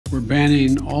We're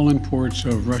banning all imports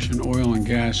of Russian oil and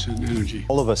gas and energy.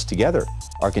 All of us together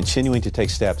are continuing to take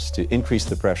steps to increase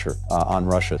the pressure on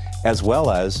Russia, as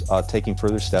well as taking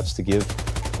further steps to give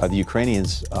the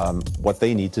Ukrainians what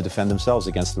they need to defend themselves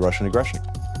against the Russian aggression.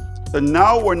 The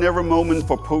now or never moment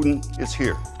for Putin is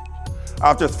here.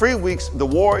 After 3 weeks, the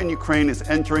war in Ukraine is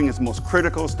entering its most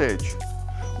critical stage.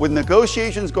 With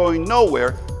negotiations going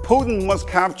nowhere, Putin must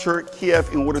capture Kiev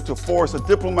in order to force a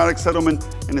diplomatic settlement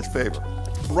in its favor.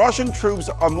 Russian troops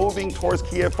are moving towards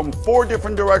Kiev from 4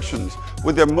 different directions,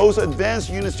 with their most advanced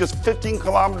units just 15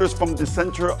 kilometers from the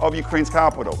center of Ukraine's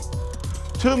capital.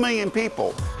 2 million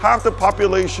people, half the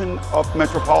population of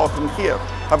metropolitan Kiev,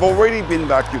 have already been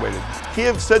evacuated.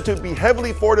 Kiev said to be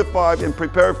heavily fortified and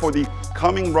prepared for the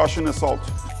coming Russian assault.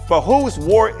 But whose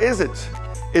war is it?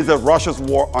 Is it Russia's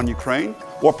war on Ukraine?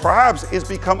 Or perhaps it's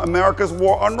become America's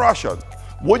war on Russia?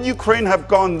 Would Ukraine have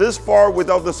gone this far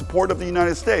without the support of the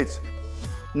United States?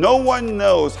 No one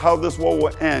knows how this war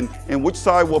will end and which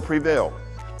side will prevail.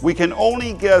 We can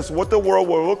only guess what the world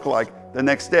will look like the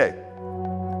next day.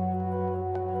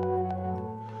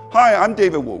 Hi, I'm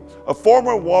David Wu, a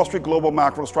former Wall Street global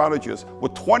macro strategist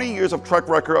with 20 years of track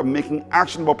record of making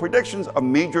actionable predictions of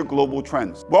major global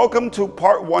trends. Welcome to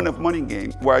part 1 of Money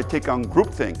Game, where I take on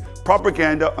groupthink,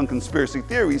 propaganda, and conspiracy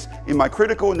theories in my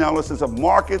critical analysis of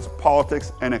markets,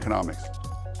 politics, and economics.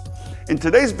 In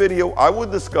today's video, I will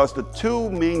discuss the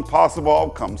 2 main possible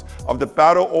outcomes of the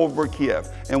battle over Kiev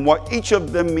and what each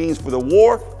of them means for the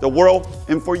war, the world,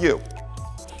 and for you.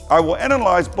 I will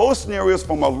analyze both scenarios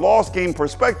from a lost game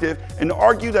perspective and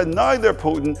argue that neither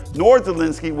Putin nor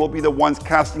Zelensky will be the ones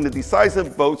casting the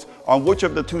decisive votes on which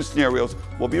of the 2 scenarios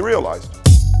will be realized.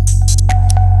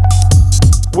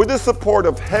 With the support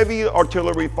of heavy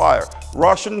artillery fire,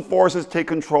 Russian forces take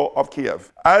control of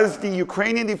Kiev. As the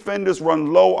Ukrainian defenders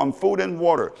run low on food and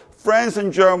water, France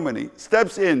and Germany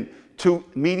steps in to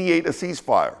mediate a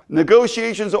ceasefire.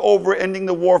 Negotiations over ending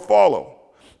the war follow.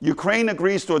 Ukraine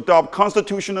agrees to adopt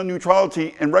constitutional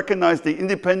neutrality and recognize the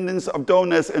independence of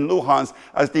Donetsk and Luhansk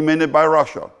as demanded by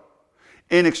Russia.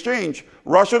 In exchange,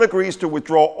 Russia agrees to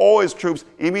withdraw all its troops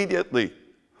immediately.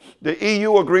 The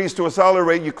EU agrees to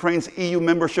accelerate Ukraine's EU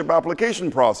membership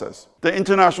application process. The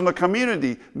international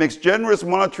community makes generous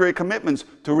monetary commitments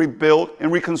to rebuild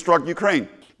and reconstruct Ukraine.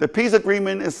 The peace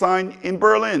agreement is signed in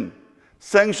Berlin.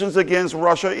 Sanctions against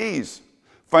Russia ease.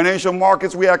 Financial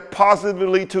markets react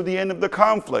positively to the end of the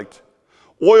conflict.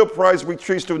 Oil price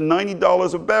retreats to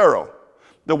 $90 a barrel.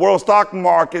 The world stock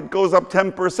market goes up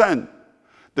 10%.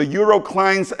 The euro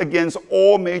climbs against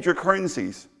all major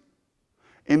currencies.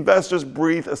 Investors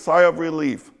breathe a sigh of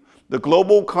relief. The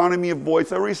global economy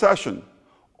avoids a recession.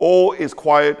 All is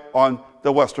quiet on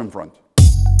the Western Front.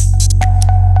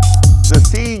 The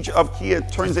siege of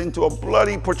Kiev turns into a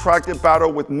bloody, protracted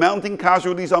battle with mounting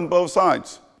casualties on both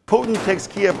sides. Putin takes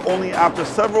Kiev only after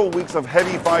several weeks of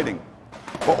heavy fighting,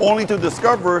 but only to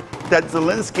discover that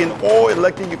Zelensky and all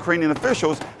elected Ukrainian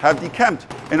officials have decamped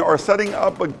and are setting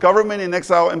up a government in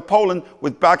exile in Poland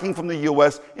with backing from the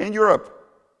US and Europe.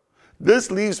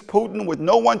 This leaves Putin with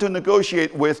no one to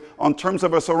negotiate with on terms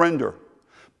of a surrender.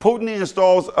 Putin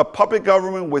installs a puppet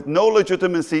government with no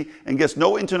legitimacy and gets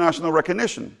no international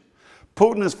recognition.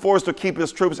 Putin is forced to keep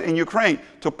his troops in Ukraine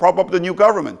to prop up the new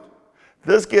government.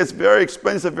 This gets very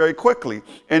expensive very quickly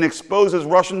and exposes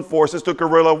Russian forces to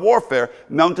guerrilla warfare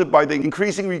mounted by the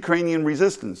increasing Ukrainian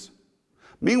resistance.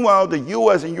 Meanwhile, the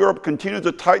US and Europe continue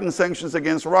to tighten sanctions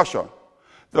against Russia.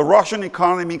 The Russian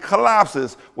economy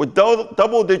collapses with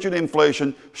double-digit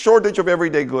inflation, shortage of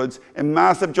everyday goods, and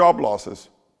massive job losses.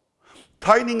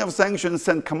 Tightening of sanctions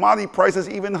sent commodity prices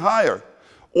even higher.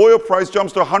 Oil price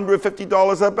jumps to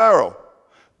 $150 a barrel.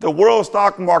 The world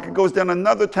stock market goes down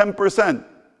another 10%.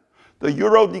 The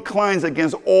euro declines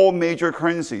against all major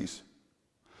currencies.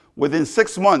 Within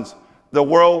 6 months, the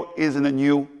world is in a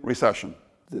new recession.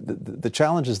 The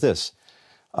challenge is this.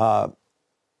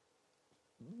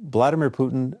 Vladimir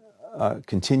Putin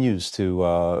continues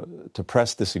to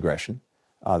press this aggression.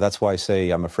 That's why I say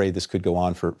I'm afraid this could go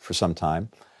on for some time.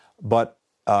 But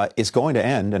it's going to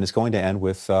end, and it's going to end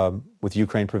with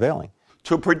Ukraine prevailing.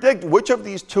 To predict which of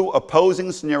these 2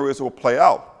 opposing scenarios will play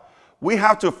out, we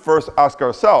have to first ask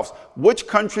ourselves which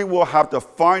country will have the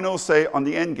final say on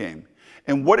the endgame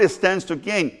and what it stands to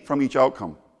gain from each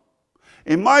outcome.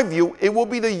 In my view, it will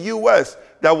be the US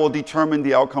that will determine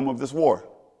the outcome of this war.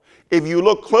 If you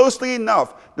look closely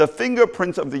enough, the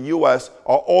fingerprints of the US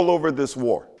are all over this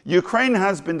war. Ukraine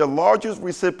has been the largest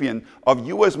recipient of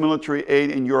US military aid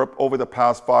in Europe over the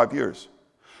past 5 years.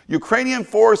 Ukrainian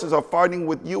forces are fighting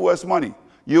with US money,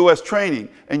 US training,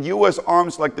 and US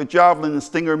arms like the Javelin and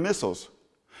Stinger missiles.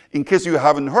 In case you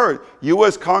haven't heard,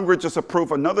 U.S. Congress just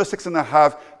approved another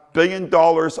 $6.5 billion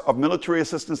of military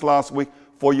assistance last week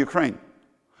for Ukraine.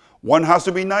 One has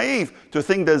to be naive to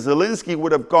think that Zelensky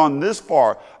would have gone this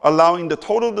far, allowing the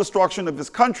total destruction of his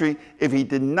country if he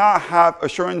did not have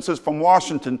assurances from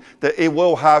Washington that it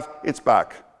will have its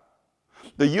back.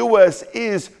 The U.S.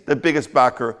 is the biggest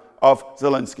backer of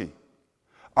Zelensky.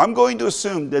 I'm going to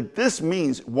assume that this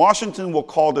means Washington will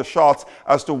call the shots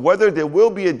as to whether there will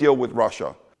be a deal with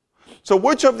Russia. So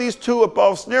which of these two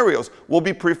above scenarios will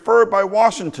be preferred by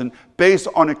Washington based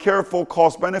on a careful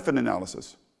cost-benefit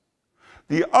analysis?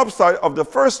 The upside of the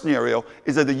first scenario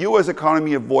is that the U.S.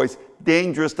 economy avoids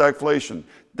dangerous stagflation,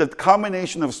 the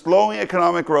combination of slowing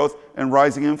economic growth and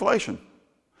rising inflation.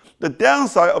 The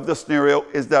downside of the scenario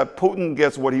is that Putin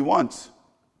gets what he wants.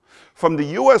 From the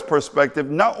U.S. perspective,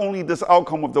 not only this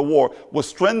outcome of the war will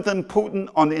strengthen Putin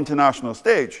on the international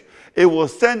stage, it will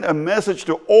send a message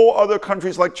to all other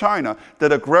countries like China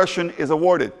that aggression is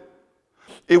awarded.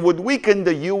 It would weaken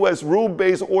the U.S.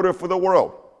 rule-based order for the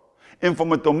world. And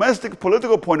from a domestic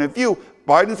political point of view,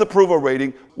 Biden's approval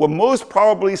rating will most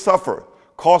probably suffer,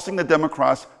 costing the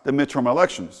Democrats the midterm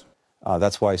elections.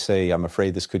 That's why I say I'm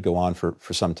afraid this could go on for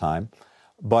some time.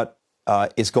 But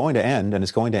it's going to end, and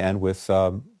it's going to end with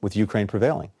Ukraine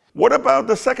prevailing. What about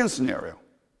the second scenario?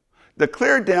 The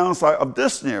clear downside of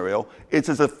this scenario is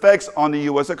its effects on the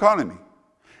U.S. economy.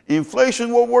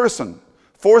 Inflation will worsen,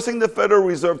 forcing the Federal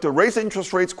Reserve to raise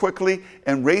interest rates quickly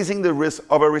and raising the risk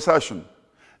of a recession.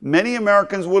 Many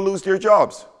Americans will lose their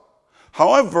jobs.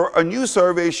 However, a new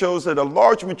survey shows that a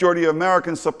large majority of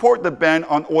Americans support the ban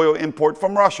on oil import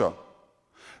from Russia.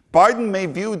 Biden may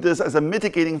view this as a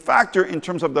mitigating factor in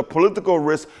terms of the political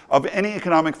risk of any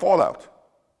economic fallout.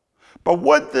 But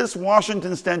what does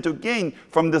Washington stand to gain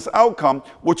from this outcome,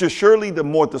 which is surely the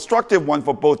more destructive one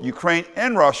for both Ukraine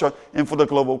and Russia and for the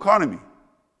global economy?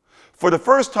 For the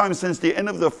first time since the end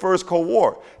of the First Cold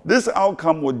War, this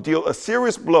outcome would deal a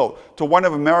serious blow to one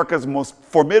of America's most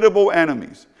formidable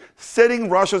enemies, setting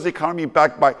Russia's economy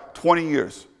back by 20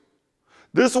 years.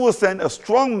 This will send a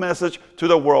strong message to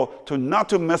the world not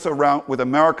to mess around with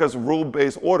America's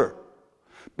rule-based order.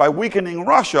 By weakening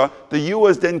Russia, the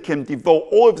U.S. then can devote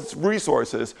all of its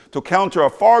resources to counter a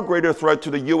far greater threat to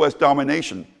the U.S.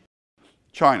 domination,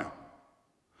 China.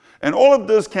 And all of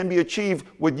this can be achieved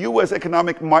with U.S.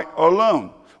 economic might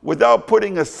alone, without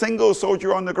putting a single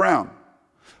soldier on the ground.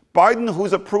 Biden,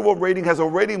 whose approval rating has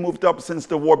already moved up since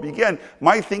the war began,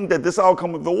 might think that this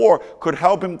outcome of the war could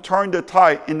help him turn the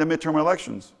tide in the midterm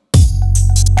elections.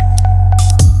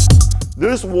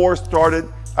 This war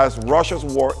started as Russia's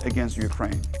war against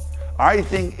Ukraine. I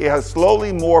think it has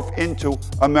slowly morphed into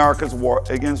America's war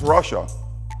against Russia.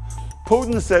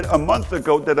 Putin said a month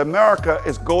ago that America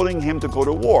is goading him to go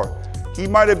to war. He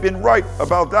might have been right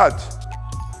about that.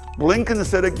 Blinken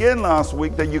said again last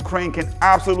week that Ukraine can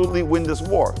absolutely win this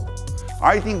war.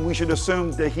 I think we should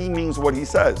assume that he means what he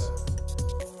says.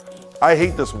 I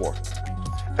hate this war.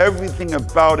 Everything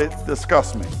about it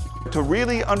disgusts me. To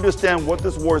really understand what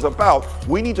this war is about,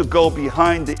 we need to go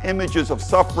behind the images of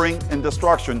suffering and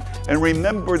destruction and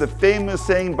remember the famous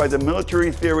saying by the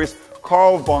military theorist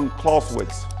Karl von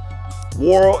Clausewitz: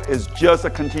 war is just a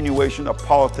continuation of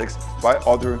politics by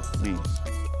other means.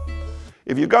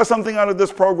 If you got something out of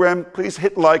this program, please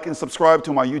hit like and subscribe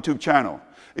to my YouTube channel.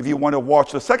 If you want to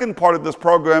watch the second part of this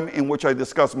program, in which I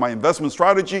discuss my investment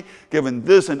strategy given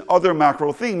this and other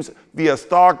macro themes via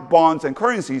stock, bonds, and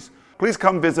currencies, please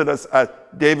come visit us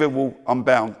at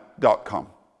davidwunbound.com.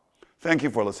 Thank you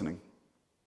for listening.